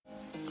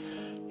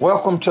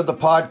Welcome to the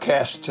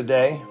podcast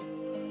today.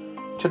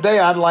 Today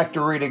I'd like to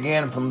read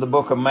again from the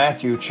book of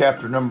Matthew,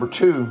 chapter number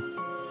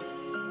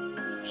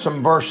 2,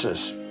 some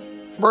verses.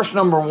 Verse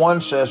number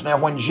 1 says, Now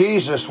when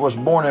Jesus was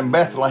born in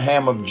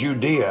Bethlehem of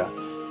Judea,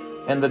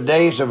 in the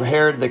days of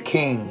Herod the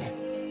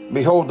king,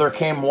 behold, there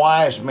came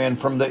wise men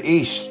from the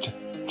east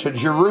to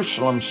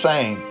Jerusalem,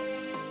 saying,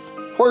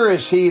 Where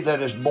is he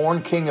that is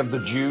born King of the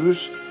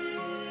Jews?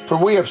 For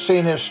we have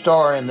seen his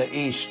star in the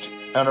east,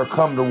 and are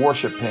come to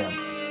worship him.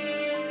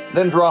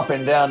 Then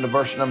dropping down to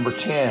verse number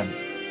 10,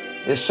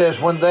 it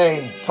says, When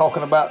they,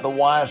 talking about the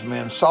wise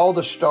men, saw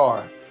the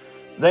star,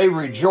 they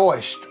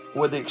rejoiced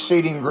with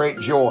exceeding great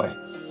joy.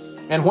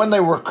 And when they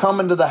were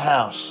come into the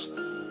house,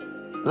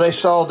 they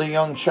saw the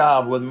young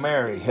child with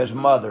Mary, his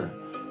mother,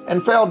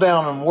 and fell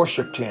down and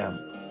worshipped him.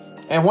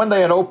 And when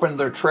they had opened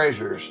their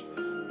treasures,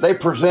 they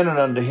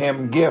presented unto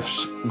him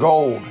gifts,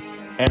 gold,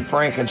 and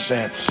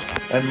frankincense,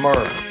 and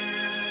myrrh.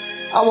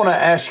 I want to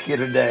ask you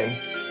today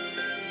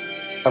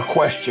a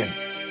question.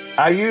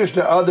 I used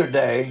the other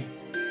day,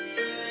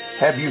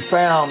 have you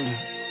found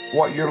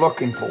what you're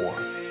looking for?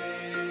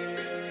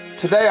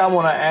 Today I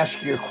want to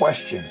ask you a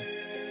question.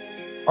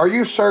 Are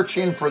you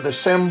searching for the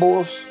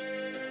symbols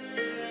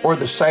or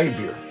the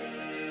Savior?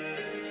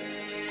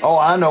 Oh,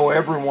 I know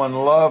everyone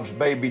loves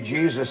baby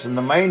Jesus in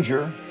the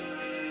manger,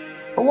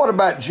 but what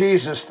about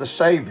Jesus the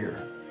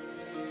Savior?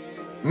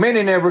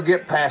 Many never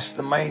get past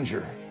the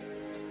manger.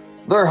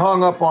 They're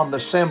hung up on the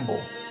symbol,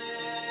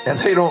 and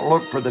they don't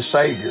look for the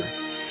Savior.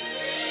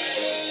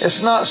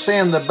 It's not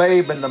seeing the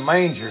babe in the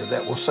manger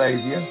that will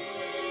save you.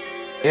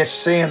 It's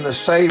seeing the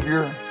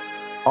Savior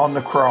on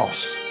the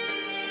cross.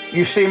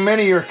 You see,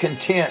 many are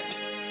content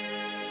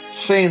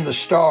seeing the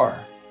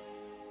star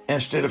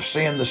instead of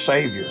seeing the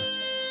Savior.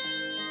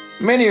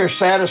 Many are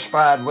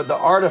satisfied with the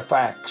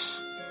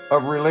artifacts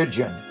of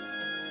religion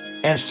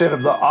instead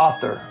of the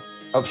author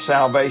of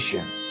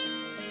salvation.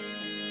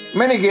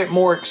 Many get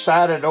more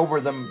excited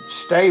over the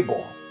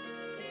stable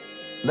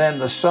than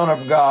the Son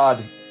of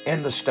God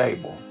in the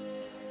stable.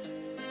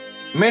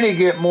 Many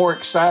get more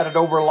excited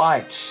over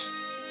lights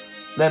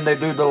than they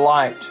do the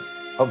light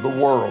of the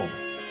world.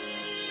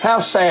 How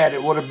sad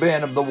it would have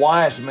been if the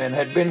wise men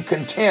had been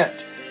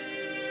content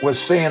with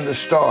seeing the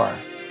star.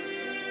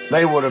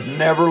 They would have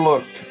never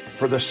looked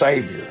for the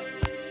Savior.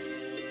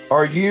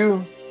 Are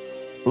you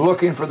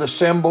looking for the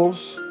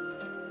symbols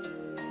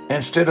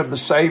instead of the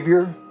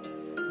Savior?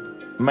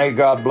 May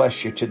God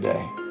bless you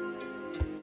today.